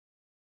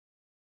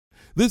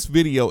This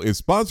video is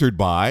sponsored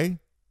by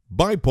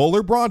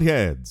Bipolar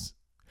Broadheads,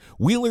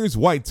 Wheeler's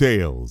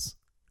Whitetails,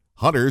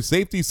 Hunter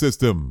Safety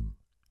System,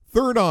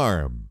 Third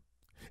Arm,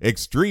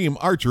 Extreme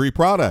Archery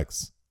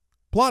Products,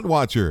 Plot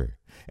Watcher,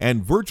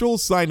 and Virtual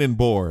Sign-In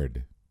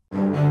Board.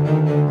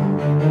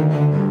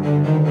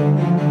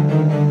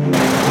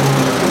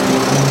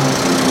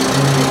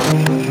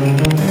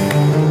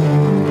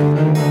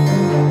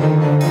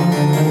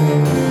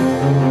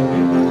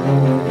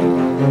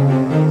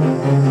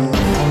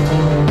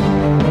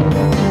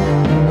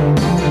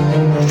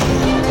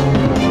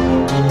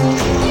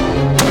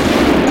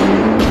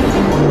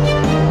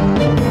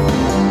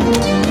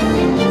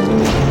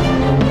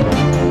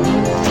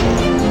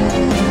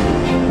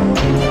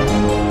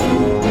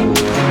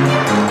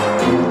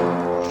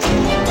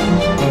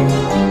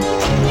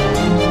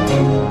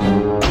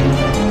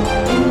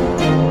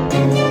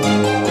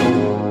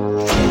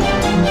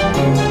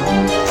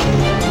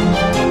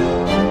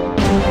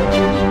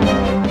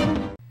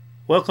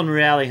 Welcome to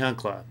Reality Hunt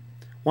Club.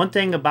 One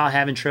thing about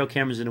having trail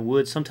cameras in the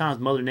woods, sometimes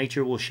Mother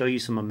Nature will show you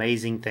some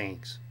amazing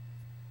things.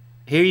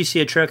 Here you see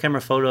a trail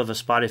camera photo of a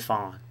spotted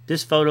fawn.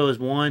 This photo is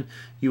one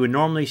you would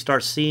normally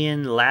start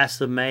seeing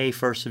last of May,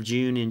 1st of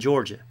June in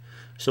Georgia.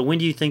 So when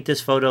do you think this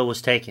photo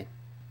was taken?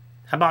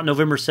 How about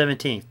November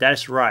 17th?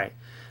 That's right.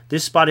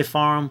 This spotted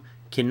fawn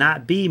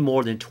cannot be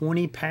more than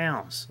 20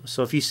 pounds.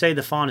 So if you say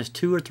the fawn is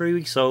 2 or 3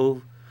 weeks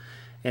old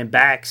and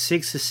back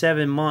 6 to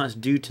 7 months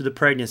due to the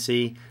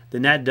pregnancy,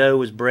 then that doe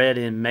was bred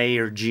in May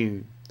or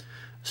June.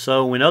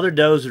 So when other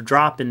does are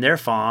dropping their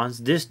fawns,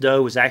 this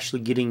doe was actually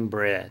getting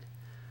bred.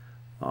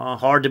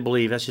 Hard to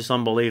believe. That's just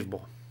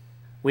unbelievable.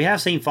 We have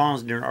seen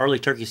fawns during early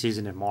turkey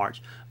season in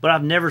March, but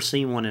I've never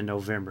seen one in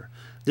November.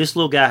 This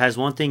little guy has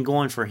one thing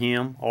going for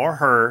him or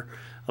her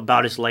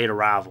about its late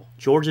arrival.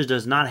 Georgia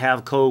does not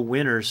have cold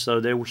winters,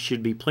 so there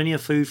should be plenty of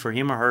food for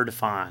him or her to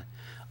find.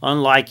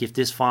 Unlike if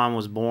this fawn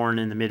was born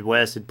in the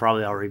Midwest, it'd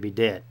probably already be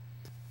dead.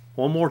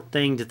 One more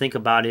thing to think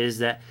about is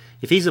that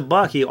if he's a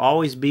buck, he'll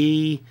always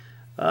be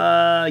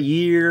a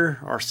year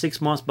or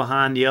 6 months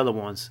behind the other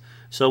ones.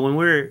 So when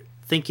we're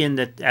thinking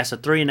that that's a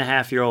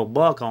 3.5-year-old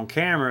buck on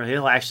camera,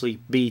 he'll actually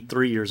be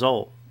 3 years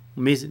old,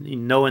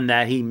 knowing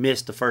that he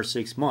missed the first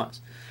 6 months.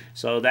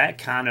 So that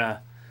kind of,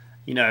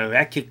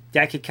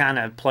 that could kind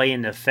of play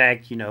into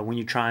effect, when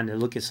you're trying to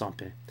look at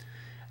something.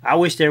 I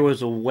wish there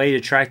was a way to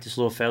track this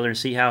little fella and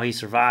see how he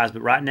survives,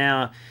 but right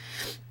now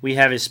we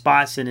have his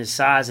spots and his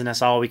size, and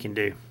that's all we can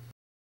do.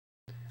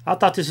 I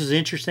thought this was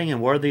interesting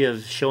and worthy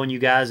of showing you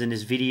guys in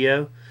this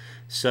video.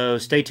 So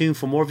stay tuned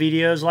for more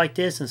videos like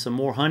this and some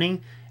more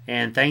hunting.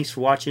 And thanks for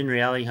watching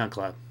Reality Hunt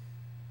Club.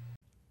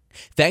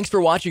 Thanks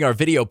for watching our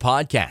video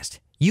podcast.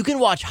 You can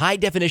watch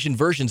high-definition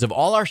versions of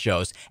all our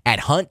shows at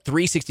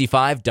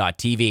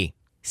hunt365.tv.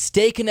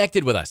 Stay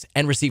connected with us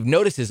and receive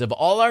notices of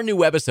all our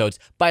new episodes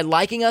by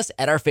liking us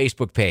at our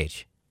Facebook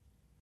page.